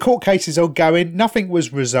basically, look, the court case is ongoing. Nothing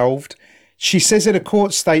was resolved. She says in a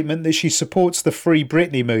court statement that she supports the Free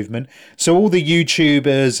Britney movement. So all the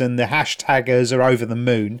YouTubers and the hashtaggers are over the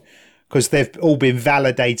moon because they've all been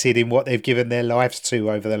validated in what they've given their lives to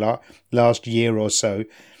over the last year or so.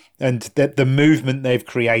 And that the movement they've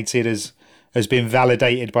created has been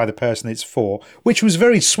validated by the person it's for, which was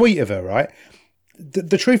very sweet of her, right?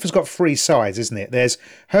 The truth has got three sides, isn't it? There's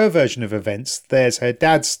her version of events, there's her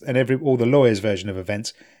dad's and all the lawyers' version of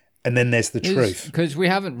events, and then there's the truth. Because we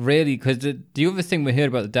haven't really... Because the other thing we heard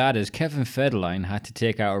about the dad is Kevin Federline had to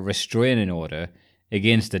take out a restraining order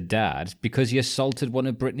against the dad because he assaulted one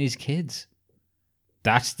of Britney's kids.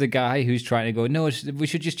 That's the guy who's trying to go, no, we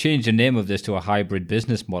should just change the name of this to a hybrid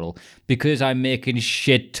business model because I'm making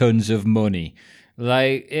shit tons of money.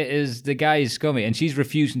 Like, it is, the guy is scummy, and she's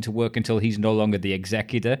refusing to work until he's no longer the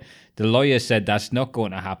executor. The lawyer said that's not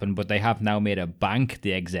going to happen, but they have now made a bank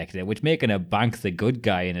the executor, which making a bank the good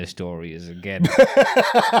guy in a story is, again...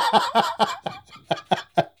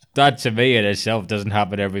 that, to me, in itself doesn't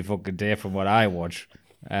happen every fucking day from what I watch.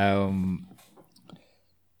 But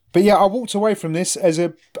yeah, I walked away from this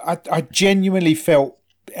I genuinely felt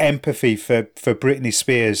empathy for Britney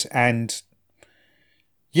Spears, and...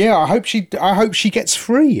 yeah, I hope she gets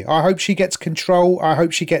free. I hope she gets control. I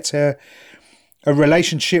hope she gets a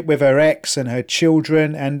relationship with her ex and her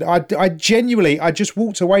children. And I genuinely just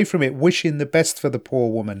walked away from it wishing the best for the poor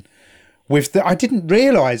woman. I didn't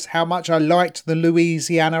realise how much I liked the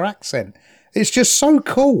Louisiana accent. It's just so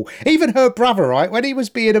cool. Even her brother, right, when he was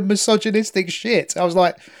being a misogynistic shit, I was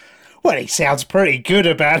like, well, he sounds pretty good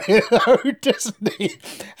about it, though, doesn't he?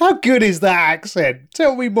 How good is that accent?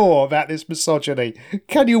 Tell me more about this misogyny.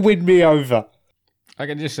 Can you win me over? I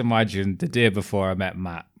can just imagine the day before I met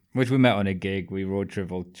Matt, which we met on a gig. We road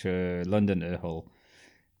travelled to London to Hull.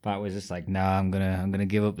 Matt was just like, nah, I'm gonna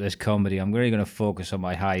give up this comedy. I'm really gonna focus on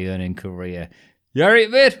my high earning career. You alright,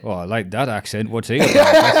 mate? Oh, I like that accent. What's he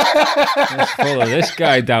about? Let's follow this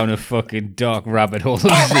guy down a fucking dark rabbit hole of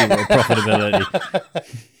zero profitability.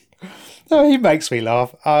 Oh, he makes me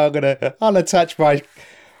laugh. I'll attach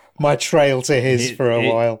my trail to his for a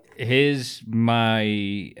while. Here's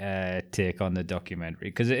my take on the documentary,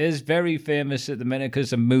 because it is very famous at the minute because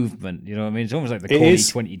it's a movement. You know what I mean? It's almost like the Corny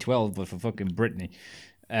 2012, but for fucking Britney.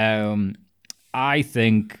 I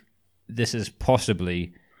think this is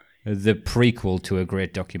possibly the prequel to a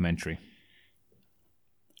great documentary.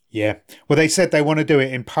 Yeah. Well, they said they want to do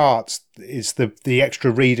it in parts. Is the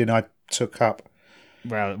extra reading I took up.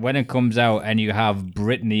 Well, when it comes out and you have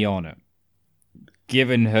Britney on it,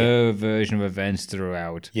 given her version of events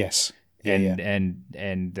throughout. Yes. And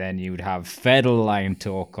then you'd have Federline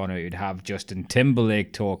talk on it. You'd have Justin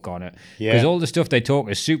Timberlake talk on it. Because all the stuff they talk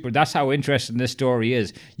is super. That's how interesting this story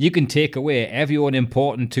is. You can take away everyone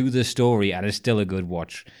important to the story, and it's still a good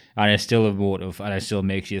watch, and it's still emotive, and it still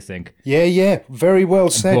makes you think. Yeah. Very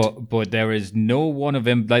well said. But there is no one of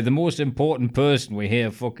them. Like, the most important person we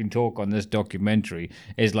hear fucking talk on this documentary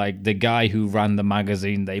is like the guy who ran the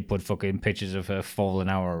magazine they put fucking pictures of her fallen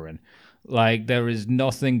hour in. Like, there is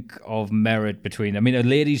nothing of merit between. I mean, the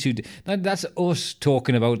ladies who... That's us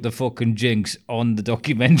talking about the fucking Jinx on the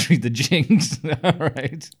documentary, The Jinx. All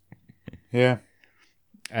right? Yeah.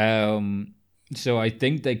 So I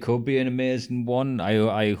think they could be an amazing one.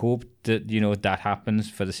 I hope that, that happens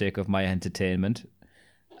for the sake of my entertainment.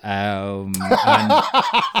 And...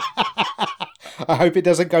 I hope it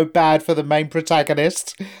doesn't go bad for the main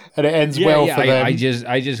protagonist and it ends well for them. I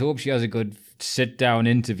just hope she has a good sit-down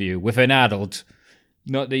interview with an adult,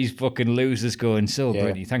 not these fucking losers going, so, Yeah.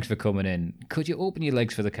 Brittany, thanks for coming in. Could you open your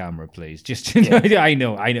legs for the camera, please? Just, I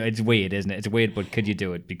know, it's weird, isn't it? It's weird, but could you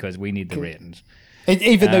do it? Because we need the ratings.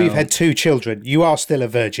 Even though you've had 2 children, you are still a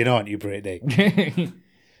virgin, aren't you, Brittany?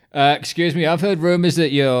 Excuse me, I've heard rumours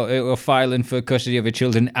that you're filing for custody of your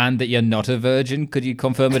children and that you're not a virgin. Could you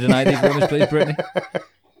confirm or deny these rumours, please, Brittany?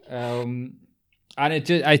 And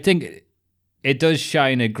I think it does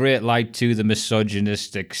shine a great light to the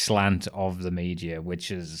misogynistic slant of the media,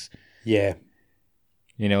 which is, Yeah.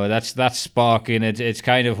 that's sparking it. It's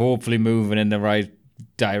kind of hopefully moving in the right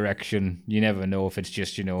direction. You never know if it's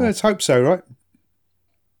just, Let's hope so, right?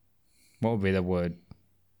 what would be the word?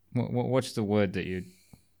 What's the word that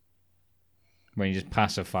when you just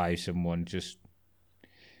pacify someone?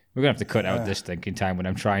 We're going to have to cut out this thinking time when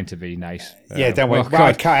I'm trying to be nice. Yeah, don't worry. God.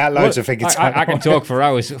 I cut out loads of thinking time. I can talk for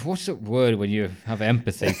hours. What's the word when you have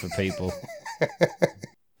empathy for people?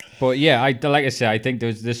 But yeah, like I say, I think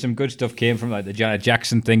there's some good stuff came from, like the Janet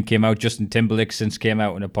Jackson thing came out. Justin Timberlake since came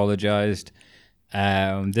out and apologized.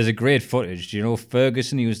 There's a great footage. Do you know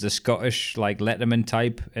Ferguson? He was the Scottish Letterman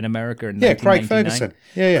type in America in 1999. Craig Ferguson.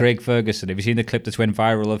 Yeah. Craig Ferguson. Have you seen the clip that's went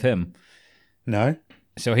viral of him? No.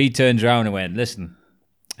 So he turns around and went, listen,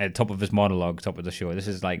 at the top of his monologue, top of the show, this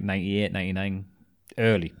is like 98, 99,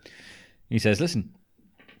 early. He says, listen,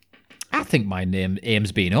 I think my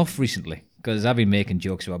aim's been off recently because I've been making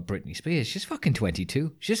jokes about Britney Spears. She's fucking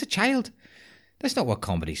 22. She's just a child. That's not what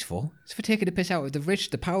comedy's for. It's for taking the piss out of the rich,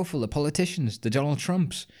 the powerful, the politicians, the Donald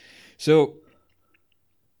Trumps. So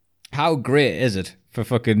how great is it for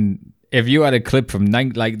fucking... If you had a clip from the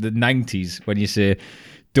 90s when you say,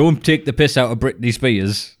 don't take the piss out of Britney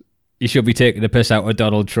Spears, you should be taking the piss out of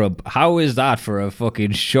Donald Trump. How is that for a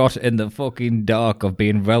fucking shot in the fucking dark of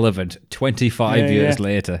being relevant 25 years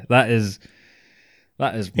later? That is...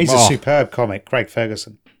 He's a superb comic, Craig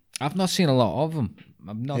Ferguson. I've not seen a lot of him.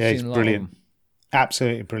 He's brilliant.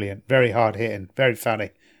 Absolutely brilliant. Very hard hitting. Very funny.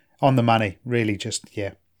 On the money. Really just,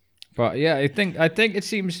 yeah. But yeah, I think it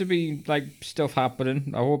seems to be stuff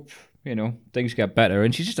happening. I hope, things get better.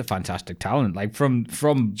 And she's just a fantastic talent. From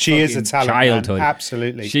she is a talent, childhood. Man.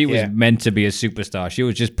 Absolutely. She was meant to be a superstar. She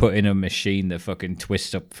was just put in a machine that fucking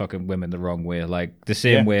twists up fucking women the wrong way. The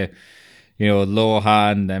same way,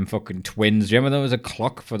 Lohan, them fucking twins. Do you remember there was a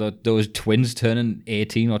clock for those twins turning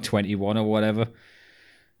 18 or 21 or whatever?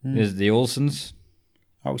 There's the Olsons.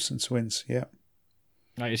 Olsen twins, yeah.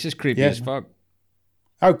 It's just creepy as fuck.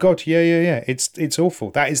 Oh God, yeah. It's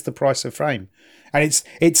awful. That is the price of fame, and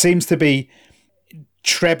it seems to be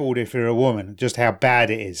trebled if you're a woman. Just how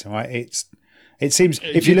bad it is, right? It seems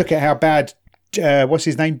if you look at how bad, what's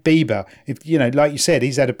his name, Bieber. If like you said,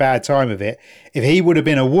 he's had a bad time of it. If he would have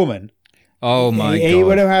been a woman, oh my God, he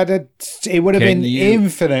would have had it would have been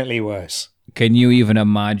infinitely worse. Can you even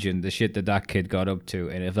imagine the shit that kid got up to?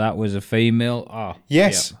 And if that was a female,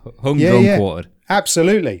 yes, hung, drunk, quartered.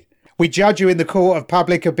 Absolutely. We judge you in the court of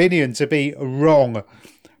public opinion to be wrong,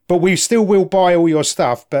 but we still will buy all your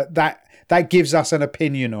stuff. But that gives us an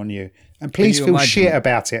opinion on you, and please feel shit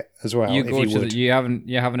about it as well. You're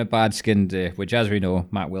having a bad skin day, which, as we know,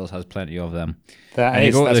 Matt Wills has plenty of them.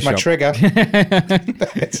 That's my trigger.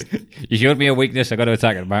 You showed me a weakness. I got to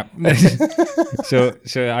attack it, Matt. So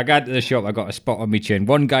I got to the shop. I got a spot on my chin.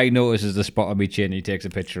 One guy notices the spot on my chin. He takes a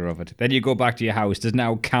picture of it. Then you go back to your house. There's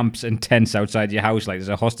now camps and tents outside your house, like there's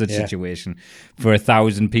a hostage situation for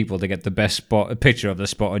 1,000 people to get the best a picture of the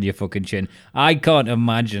spot on your fucking chin. I can't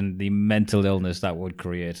imagine the mental illness that would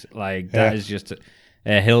create. That is just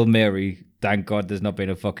a Hail Mary. Thank God there's not been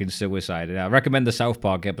a fucking suicide. And I recommend the South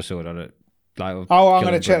Park episode on it. I'm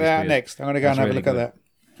going to check that out next. I'm going to go and have a look at that.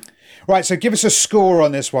 Right, so give us a score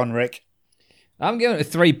on this one, Rick. I'm giving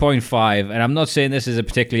it a 3.5, and I'm not saying this is a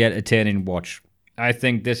particularly entertaining watch. I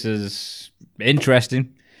think this is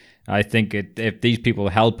interesting. I think if these people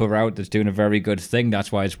help her out, that's doing a very good thing.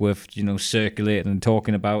 That's why it's worth circulating and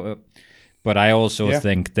talking about it. But I also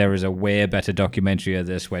think there is a way better documentary of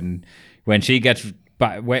this when she gets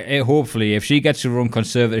back. Hopefully, if she gets her own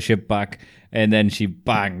conservatorship back, and then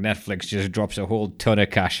Netflix just drops a whole ton of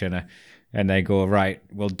cash in her, and they go, right,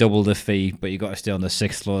 we'll double the fee, but you got to stay on the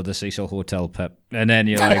 6th floor of the Cecil Hotel, Pep. And then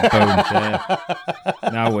you're like,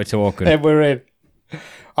 boom, now we're talking. Then we're in.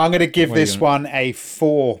 I'm going to give this one a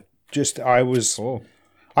 4.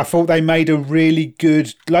 I thought they made a really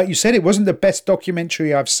good, like you said, it wasn't the best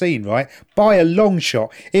documentary I've seen, right? By a long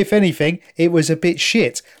shot. If anything, it was a bit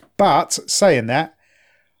shit. But saying that,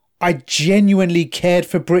 I genuinely cared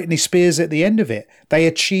for Britney Spears at the end of it. They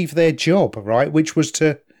achieved their job, right? Which was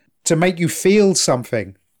to make you feel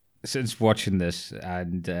something. Since watching this,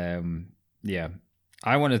 and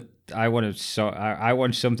I want I want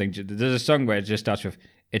something. There's a song where it just starts with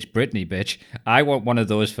 "It's Britney, bitch." I want one of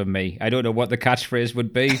those for me. I don't know what the catchphrase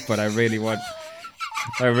would be, but I really want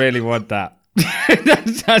that.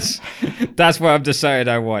 that's what I've decided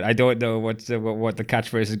I want. I don't know what the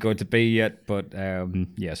catchphrase is going to be yet, but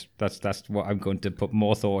yes, that's what I'm going to put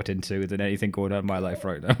more thought into than anything going on in my life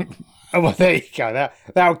right now. Oh, well, there you go.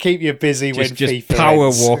 That'll keep you busy when FIFA just power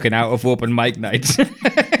ends. walking out of open mic nights.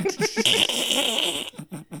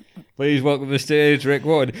 Please welcome to the stage, Rick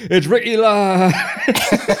Wood. It's Ricky La.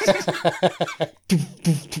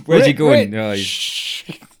 Where's he going? Oh,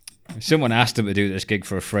 someone asked him to do this gig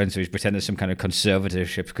for a friend, so he's pretending some kind of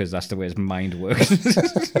conservatorship because that's the way his mind works.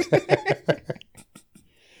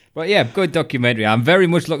 But yeah, good documentary. I'm very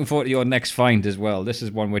much looking forward to your next find as well. This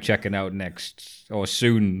is one we're checking out next, or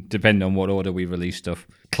soon, depending on what order we release stuff.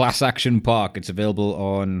 Class Action Park. It's available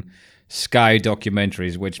on Sky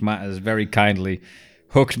Documentaries, which Matt has very kindly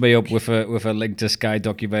hooked me up with a link to Sky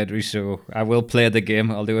Documentary, so I will play the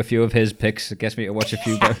game. I'll do a few of his picks. It gets me to watch a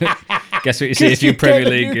few... Guess what you see? A few Premier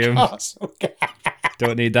League games.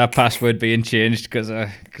 Don't need that password being changed because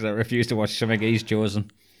I refuse to watch something he's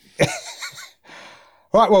chosen.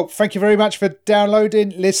 Right, well, thank you very much for downloading,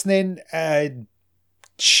 listening,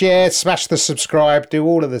 share, smash the subscribe, do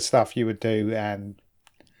all of the stuff you would do, and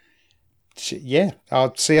yeah,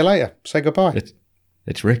 I'll see you later. Say goodbye.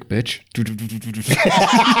 It's Rick, bitch.